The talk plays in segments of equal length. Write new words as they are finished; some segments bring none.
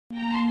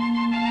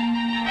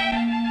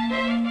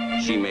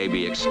she may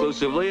be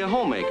exclusively a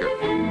homemaker.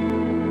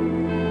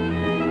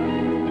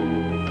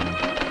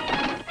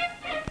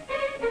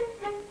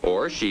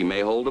 Or she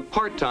may hold a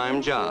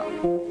part-time job.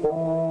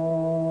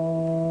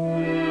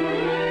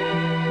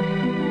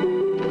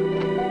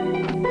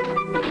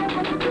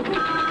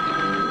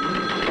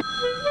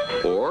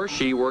 Or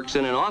she works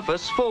in an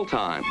office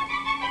full-time.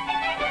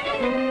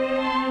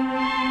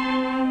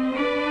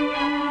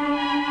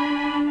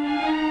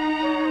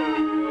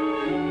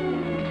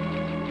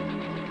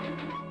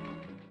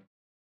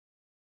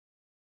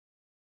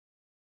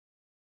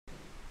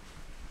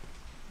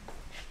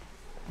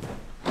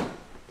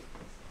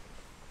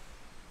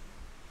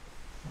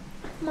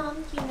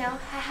 Mom, you know,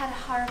 I had a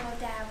horrible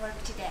day at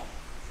work today.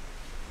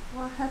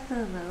 What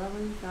happened, my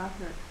lovely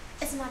daughter?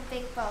 It's my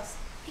big boss.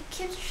 He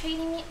keeps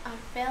treating me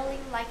unfairly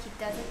like he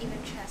doesn't even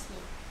trust me.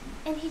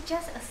 And he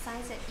just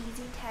assigns an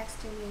easy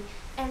task to me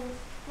and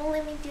won't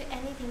let me do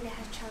anything that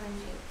is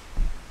challenging.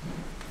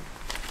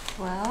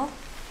 Well,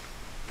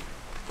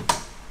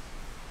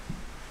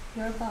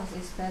 your boss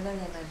is better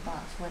than my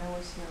boss when I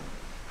was young.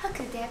 How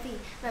could that be?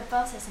 My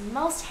boss is the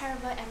most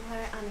terrible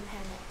employer on the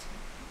planet.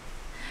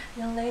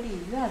 Young lady,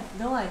 you have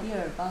no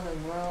idea about the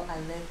world I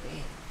live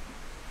in.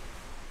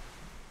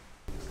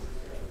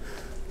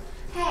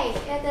 Hey,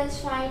 it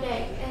is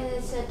Friday, and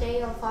it's a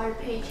day of our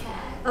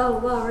paycheck. Oh,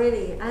 wow,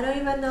 really? I don't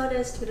even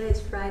notice today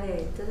is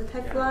Friday. Doesn't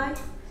time fly?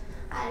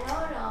 I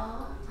don't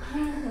know.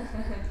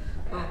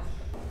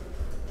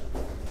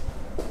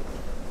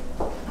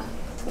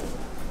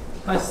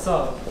 Nice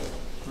start,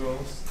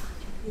 girls.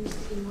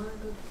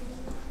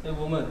 Hey,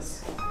 women.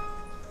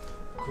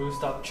 Could you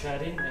stop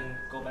chatting and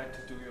go back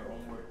to do your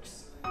own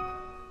works?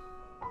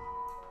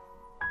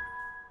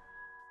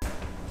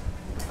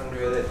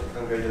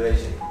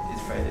 Congratulations,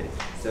 it's Friday.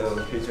 So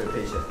here's your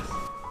paycheck.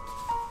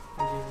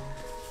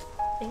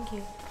 Thank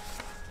you.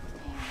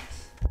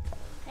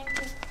 Thank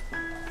you.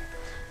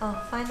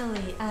 Oh,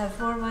 finally, I have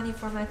more money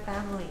for my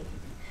family.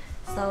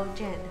 So,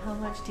 Jen, how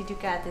much did you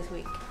get this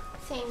week?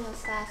 Same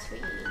as last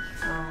week.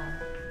 Oh.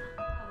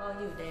 How about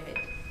you, David?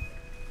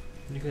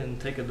 You can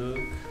take a look.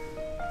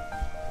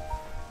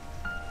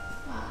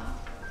 Wow.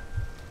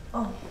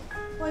 Oh,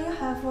 well, you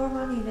have more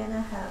money than I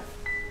have.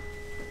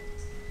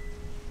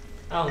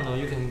 I don't know,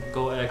 you can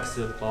go ask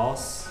the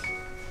boss.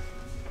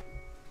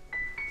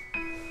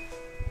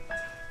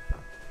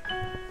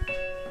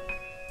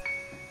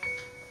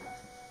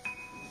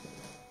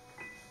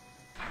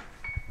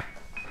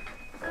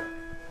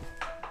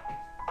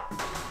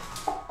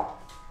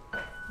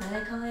 May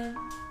I come in?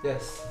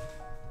 Yes.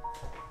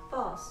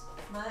 Boss,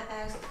 may I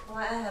ask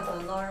why I have a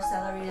lower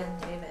salary than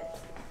David?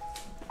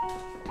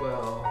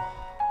 Well,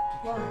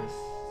 Why? because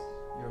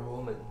you're a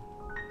woman,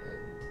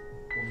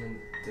 and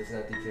woman does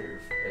not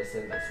deserve the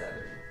same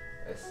salary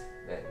as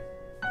men.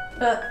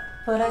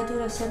 But I do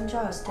the same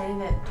job as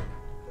David.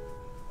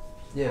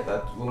 Yeah,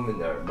 but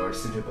women are more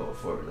suitable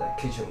for like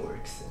kitchen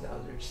works and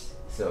others.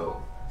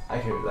 So I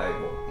can rely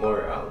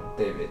more on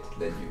David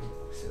than you.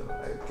 So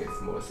I get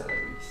more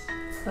salaries.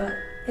 But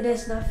it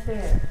is not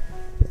fair.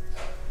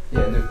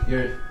 Yeah, look,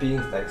 you're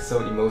being like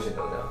so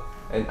emotional now,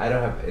 and I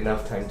don't have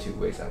enough time to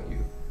waste on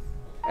you.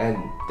 And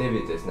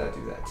David does not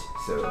do that.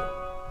 So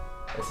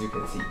as you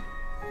can see,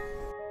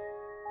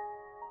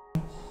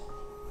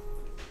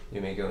 you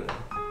may go now.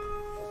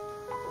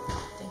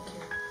 Thank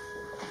you.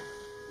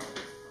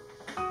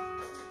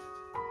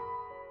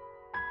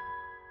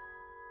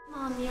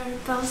 Mom, your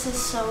boss is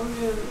so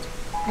rude.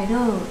 I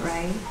know,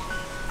 right?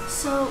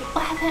 So,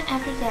 what happened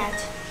after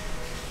that?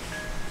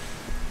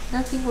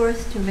 Nothing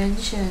worth to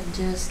mention,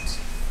 just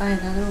find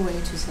another way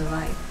to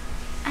survive.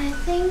 I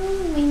think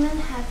women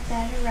have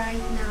better right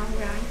now,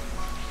 right?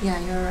 Yeah,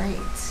 you're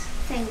right.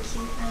 Thank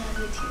you. I love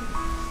you too.